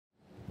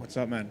What's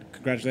up, man?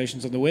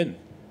 Congratulations on the win.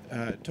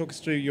 Talk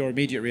us through your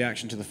immediate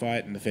reaction to the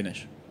fight and the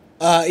finish.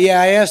 Yeah,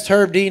 I asked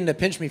Herb Dean to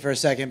pinch me for a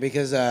second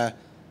because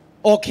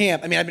all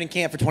camp, I've been in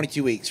camp for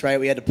 22 weeks, right?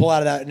 We had to pull out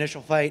of that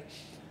initial fight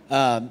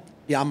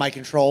beyond my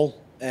control,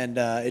 and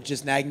it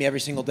just nagged me every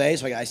single day,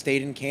 so I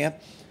stayed in camp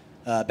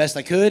best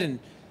I could, and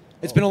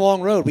it's been a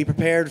long road. We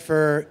prepared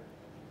for,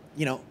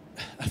 a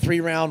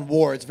 3-round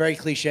war. It's very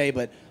cliche,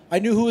 but I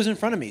knew who was in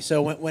front of me.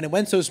 So when it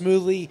went so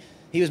smoothly,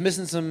 he was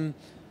missing some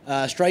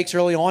strikes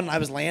early on, and I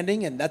was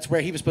landing, and that's where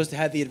he was supposed to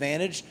have the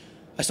advantage.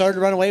 I started to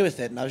run away with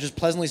it, and I was just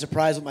pleasantly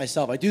surprised with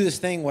myself. I do this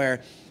thing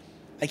where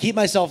I keep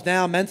myself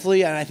down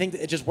mentally, and I think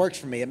that it just works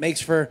for me. It makes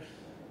for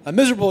a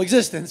miserable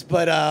existence,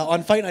 but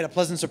on fight night, a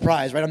pleasant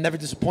surprise, right? I'm never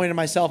disappointed in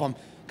myself. I'm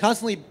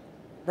constantly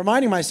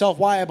reminding myself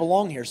why I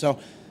belong here. So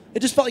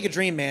it just felt like a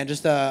dream, man.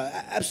 Just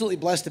absolutely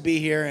blessed to be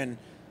here, and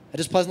I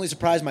just pleasantly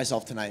surprised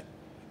myself tonight.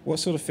 What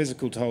sort of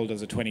physical toll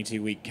does a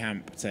 22-week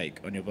camp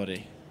take on your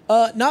body?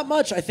 Not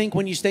much, I think,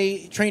 when you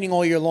stay training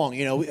all year long.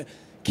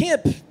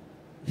 Camp,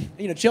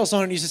 Chael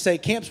Sonnen used to say,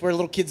 camp's where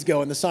little kids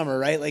go in the summer,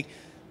 right? Like,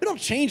 we don't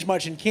change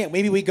much in camp.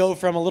 Maybe we go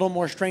from a little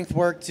more strength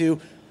work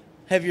to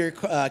heavier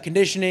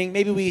conditioning.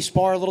 Maybe we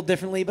spar a little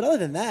differently. But other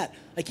than that,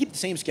 I keep the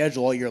same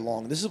schedule all year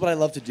long. This is what I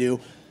love to do.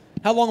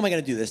 How long am I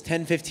going to do this?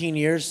 10, 15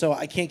 years? So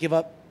I can't give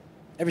up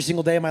every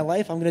single day of my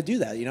life. I'm going to do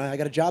that. I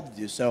got a job to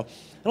do. So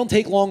I don't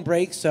take long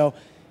breaks. So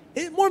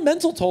it's more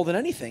mental toll than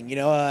anything.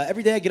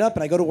 Every day I get up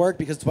and I go to work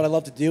because it's what I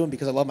love to do and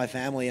because I love my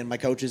family and my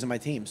coaches and my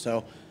team.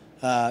 So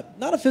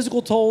not a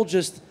physical toll,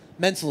 just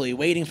mentally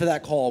waiting for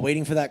that call,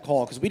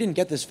 because we didn't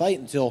get this fight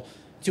until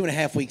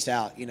 2.5 weeks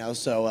out,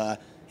 so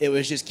it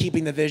was just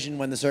keeping the vision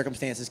when the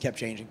circumstances kept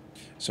changing.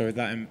 So with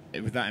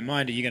that in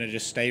mind, are you going to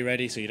just stay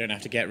ready so you don't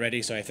have to get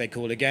ready, so if they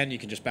call again, you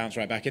can just bounce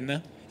right back in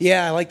there?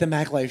 Yeah, I like the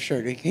Mac Life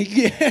shirt.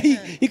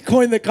 He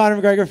coined the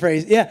Conor McGregor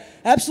phrase. Yeah,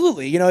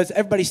 absolutely.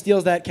 Everybody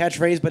steals that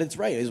catchphrase, but it's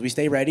right, is we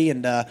stay ready,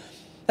 and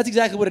that's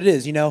exactly what it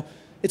is.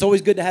 It's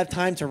always good to have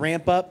time to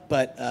ramp up,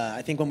 but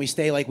I think when we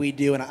stay like we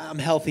do, and I'm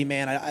healthy,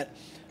 man, I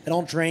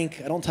don't drink,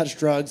 I don't touch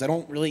drugs, I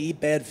don't really eat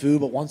bad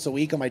food, but once a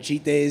week on my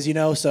cheat days,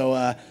 so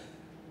I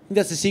think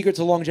that's the secret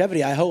to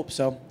longevity, I hope.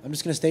 So I'm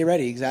just going to stay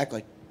ready,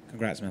 exactly.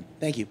 Congrats, man.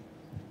 Thank you.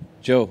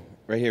 Joe,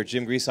 right here,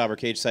 Jim Greasehaber,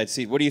 cage side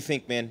seat. What do you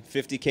think, man?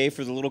 $50K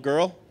for the little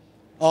girl?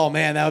 Oh,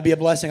 man, that would be a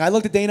blessing. I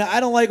looked at Dana. I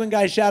don't like when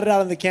guys shout it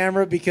out on the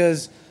camera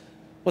because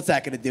what's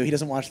that going to do? He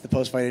doesn't watch the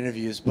post-fight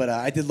interviews. But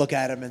I did look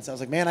at him, and so I was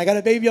like, man, I got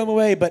a baby on the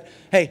way. But,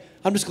 hey,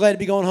 I'm just glad to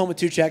be going home with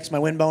 2 checks, my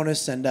win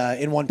bonus, and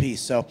in one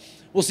piece. So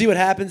we'll see what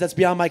happens. That's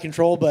beyond my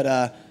control.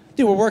 But,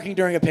 dude, we're working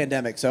during a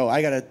pandemic, so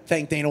I got to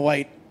thank Dana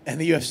White and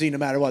the UFC no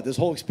matter what. This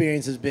whole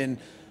experience has been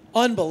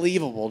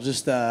unbelievable.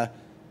 Just a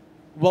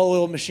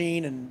well-oiled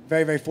machine, and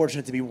very, very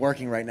fortunate to be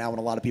working right now when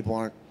a lot of people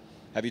aren't.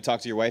 Have you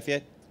talked to your wife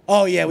yet?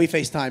 Oh, yeah, we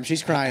FaceTime.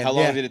 She's crying. How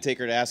long did it take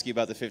her to ask you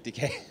about the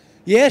 $50K?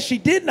 Yeah, she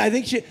didn't. I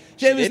think she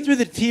was through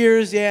the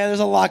tears. Yeah,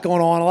 there's a lot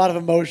going on, a lot of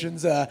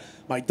emotions.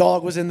 My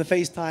dog was in the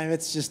FaceTime.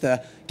 It's just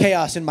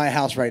chaos in my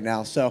house right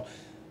now. So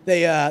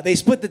they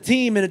split the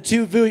team into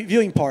 2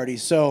 viewing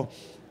parties. So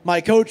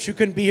my coach, who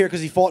couldn't be here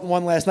because he fought in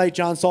one last night,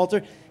 John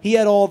Salter, he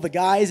had all the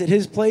guys at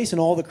his place,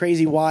 and all the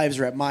crazy wives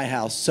are at my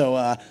house.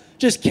 So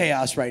just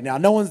chaos right now.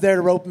 No one's there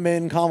to rope them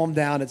in, calm them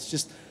down. It's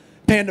just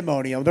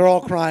pandemonium. They're all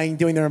crying,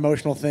 doing their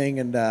emotional thing,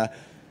 and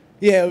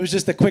yeah, it was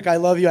just a quick I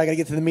love you. I got to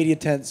get to the media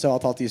tent, so I'll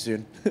talk to you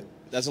soon.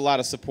 That's a lot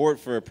of support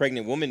for a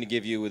pregnant woman to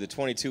give you with a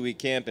 22-week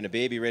camp and a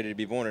baby ready to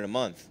be born in a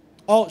month.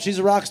 Oh, she's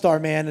a rock star,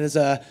 man.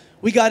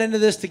 We got into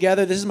this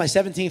together. This is my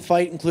 17th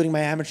fight, including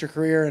my amateur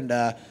career,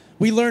 and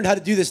we learned how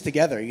to do this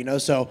together,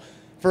 So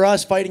for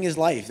us, fighting is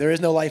life. There is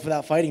no life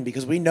without fighting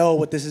because we know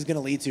what this is going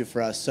to lead to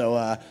for us.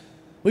 So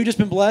we've just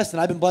been blessed, and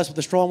I've been blessed with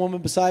a strong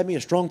woman beside me,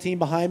 a strong team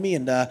behind me,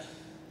 and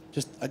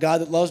just a God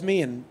that loves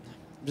me, and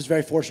I'm just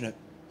very fortunate.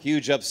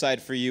 Huge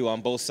upside for you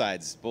on both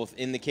sides, both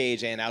in the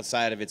cage and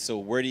outside of it. So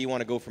where do you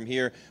want to go from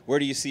here? Where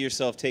do you see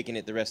yourself taking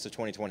it the rest of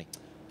 2020?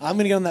 I'm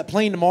going to get on that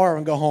plane tomorrow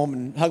and go home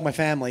and hug my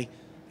family.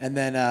 And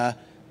then going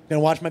to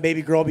watch my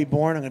baby girl be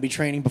born. I'm going to be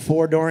training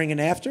before, during, and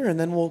after. And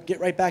then we'll get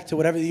right back to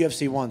whatever the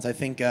UFC wants. I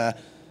think a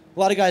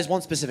lot of guys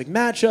want specific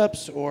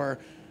matchups or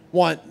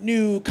want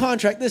new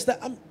contract, this,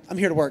 that. I'm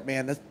here to work,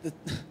 man. I'm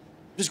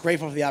just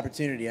grateful for the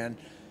opportunity. And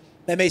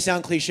that may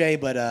sound cliche,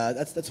 but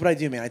that's what I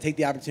do, man. I take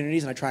the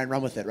opportunities and I try and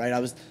run with it, right? I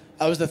was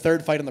the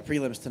 3rd fight on the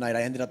prelims tonight.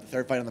 I ended up the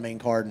 3rd fight on the main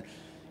card.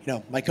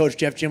 And, my coach,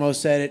 Jeff Jimmo,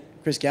 said it.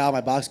 Chris Gal,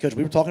 my box coach,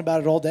 we were talking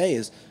about it all day,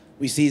 is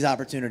we seize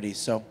opportunities.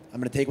 So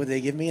I'm going to take what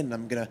they give me, and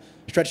I'm going to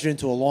stretch it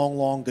into a long,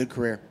 long, good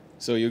career.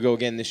 So you'll go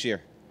again this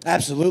year?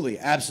 Absolutely.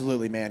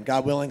 Absolutely, man.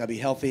 God willing, I'll be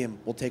healthy, and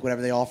we'll take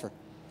whatever they offer.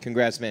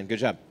 Congrats, man. Good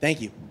job.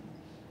 Thank you.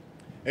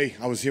 Hey,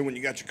 I was here when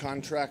you got your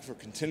contract for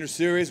Contender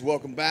Series.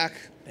 Welcome back.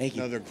 Thank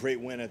you. Another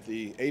great win at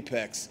the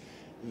Apex.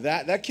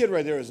 That kid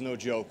right there is no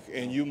joke,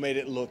 and you made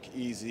it look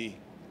easy.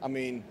 I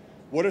mean,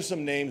 what are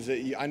some names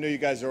that I know you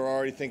guys are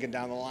already thinking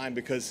down the line?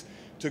 Because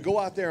to go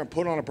out there and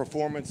put on a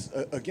performance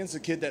against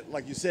a kid that,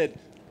 like you said,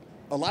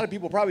 a lot of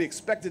people probably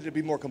expected to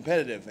be more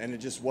competitive, and it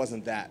just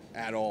wasn't that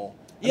at all.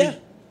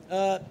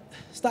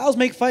 Styles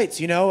make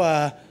fights,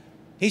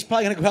 he's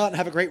probably going to go out and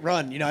have a great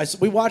run. You know,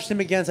 we watched him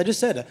against, I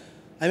just said,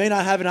 I may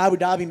not have an Abu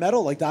Dhabi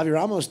medal like Davi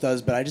Ramos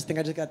does, but I just got,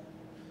 I don't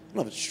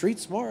know if it's street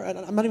smart.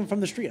 I'm not even from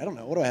the street. I don't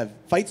know. What do I have?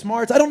 Fight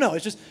smarts? I don't know.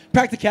 It's just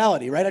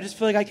practicality, right? I just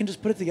feel like I can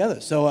just put it together.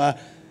 So,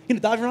 you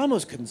know, Davi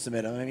Ramos couldn't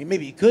submit him. I mean,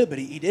 maybe he could, but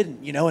he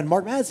didn't, you know, and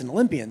Mark Madsen,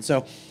 Olympian.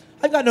 So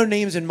I've got no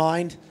names in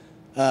mind.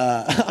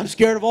 I'm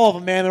scared of all of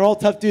them, man. They're all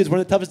tough dudes. We're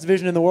in the toughest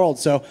division in the world.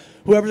 So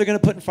whoever they're going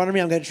to put in front of me,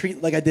 I'm going to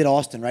treat like I did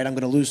Austin, right? I'm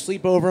going to lose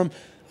sleep over him.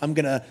 I'm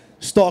going to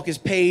stalk his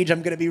page.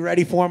 I'm going to be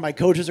ready for him. My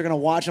coaches are going to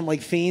watch him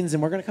like fiends,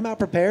 and we're going to come out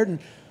prepared and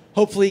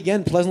hopefully,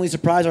 again, pleasantly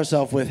surprise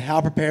ourselves with how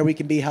prepared we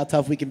can be, how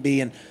tough we can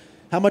be, and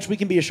how much we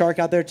can be a shark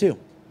out there, too.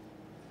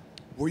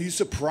 Were you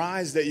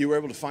surprised that you were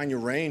able to find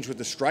your range with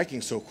the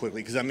striking so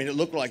quickly? Because, I mean, it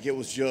looked like it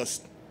was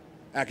just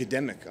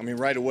academic. I mean,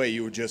 right away,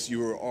 you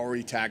were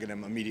already tagging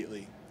him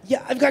immediately.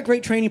 Yeah, I've got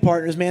great training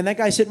partners, man. That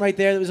guy sitting right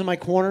there that was in my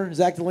corner,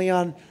 Zach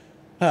DeLeon,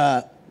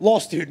 law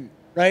student,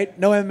 right?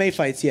 No MMA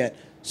fights yet.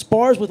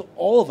 Spars with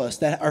all of us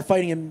that are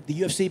fighting in the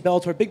UFC,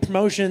 Bellator, big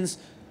promotions,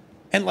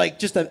 and like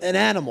just an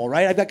animal,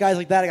 right? I've got guys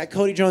like that. I got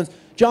Cody Jones,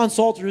 John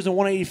Salter, who's a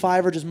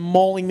 185er, just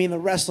mauling me in the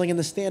wrestling and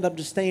the stand-up,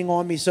 just staying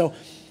on me. So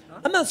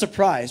I'm not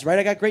surprised, right?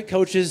 I got great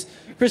coaches.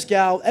 Chris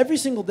Gow, every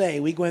single day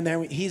we go in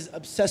there. He's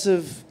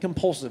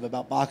obsessive-compulsive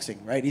about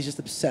boxing, right? He's just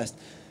obsessed.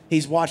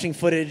 He's watching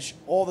footage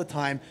all the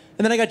time.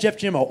 And then I got Jeff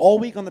Jimmo. All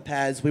week on the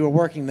pads, we were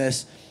working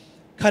this,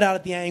 cut out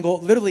at the angle.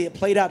 Literally, it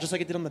played out just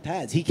like it did on the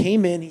pads. He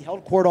came in. He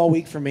held court all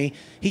week for me.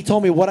 He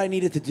told me what I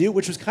needed to do,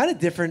 which was kind of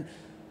different.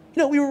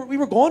 You know, we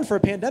were gone for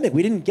a pandemic.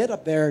 We didn't get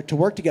up there to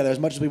work together as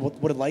much as we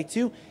would have liked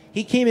to.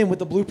 He came in with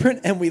the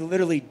blueprint, and we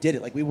literally did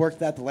it. Like, we worked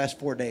that the last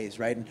 4 days,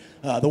 right?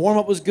 And the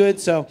warm-up was good.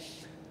 So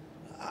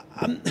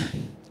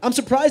I'm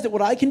surprised at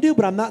what I can do,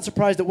 but I'm not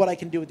surprised at what I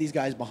can do with these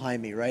guys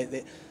behind me,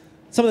 right?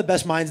 Some of the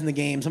best minds in the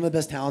game, some of the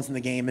best talents in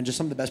the game, and just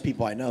some of the best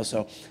people I know.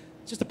 So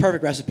it's just a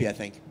perfect recipe, I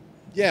think.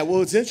 Yeah,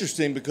 well, it's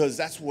interesting because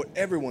that's what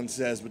everyone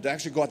says, but to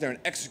actually go out there and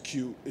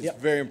execute is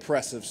very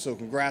impressive. So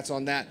congrats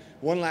on that.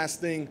 One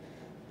last thing,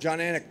 John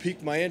Anik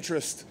piqued my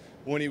interest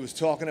when he was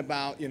talking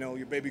about, you know,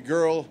 your baby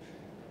girl.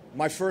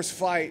 My first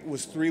fight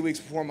was 3 weeks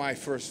before my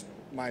first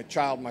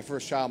child, my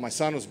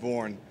son was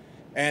born.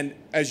 And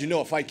as you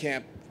know, a fight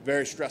camp,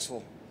 very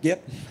stressful.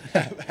 Yep.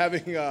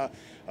 Having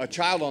a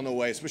child on the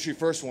way, especially your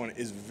first one,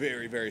 is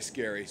very, very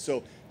scary.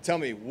 So tell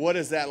me, what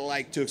is that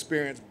like to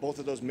experience both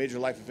of those major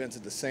life events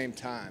at the same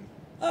time?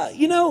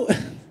 You know,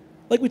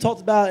 like we talked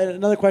about,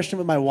 another question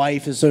with my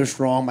wife is so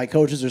strong. My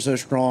coaches are so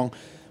strong.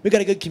 We got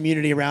a good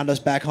community around us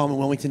back home in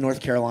Wilmington,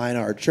 North Carolina,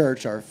 our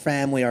church, our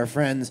family, our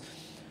friends.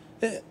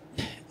 It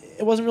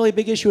wasn't really a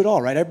big issue at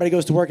all, right? Everybody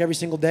goes to work every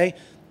single day.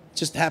 It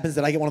just happens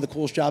that I get one of the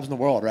coolest jobs in the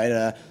world, right?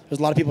 There's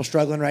a lot of people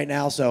struggling right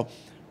now, so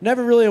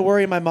never really a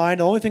worry in my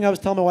mind. The only thing I was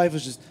telling my wife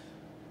was just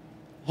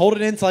hold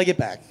it in until I get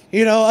back.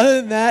 You know,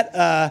 other than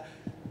that,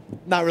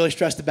 not really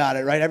stressed about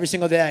it, right? Every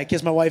single day I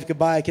kiss my wife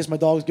goodbye, I kiss my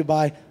dogs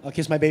goodbye, I'll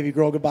kiss my baby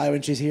girl goodbye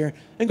when she's here,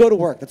 and go to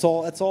work. That's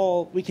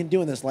all we can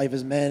do in this life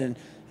as men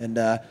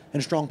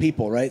and strong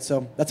people, right?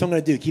 So that's what I'm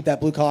going to do, keep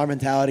that blue-collar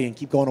mentality and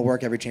keep going to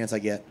work every chance I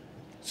get.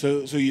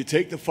 So you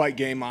take the fight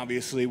game,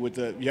 obviously,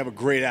 you have a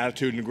great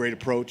attitude and a great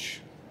approach.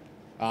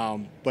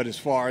 But as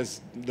far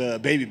as the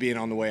baby being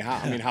on the way,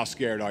 how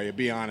scared are you?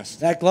 Be honest.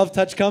 That glove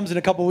touch comes in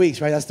a couple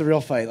weeks, right? That's the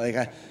real fight.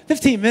 Like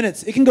 15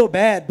 minutes, it can go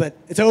bad, but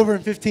it's over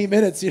in 15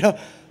 minutes. You know,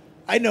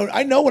 I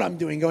know what I'm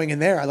doing going in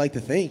there. I like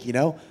to think, you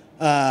know,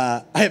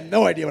 I have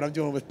no idea what I'm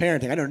doing with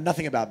parenting. I know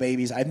nothing about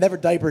babies. I've never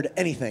diapered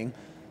anything.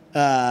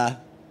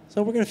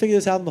 So we're gonna figure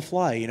this out on the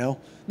fly. You know,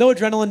 no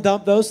adrenaline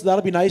dump though, so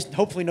that'll be nice.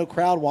 Hopefully, no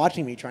crowd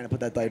watching me trying to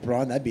put that diaper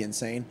on. That'd be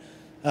insane.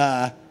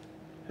 We're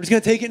just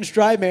going to take it in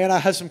stride, man. I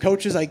have some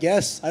coaches, I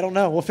guess. I don't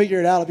know. We'll figure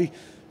it out. I'll be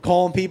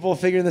calling people,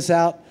 figuring this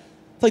out.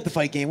 It's like the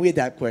fight game. We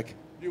adapt quick.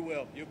 You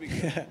will. You'll be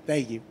good.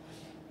 Thank you.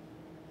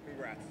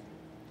 Congrats.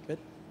 Good.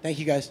 Thank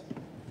you, guys.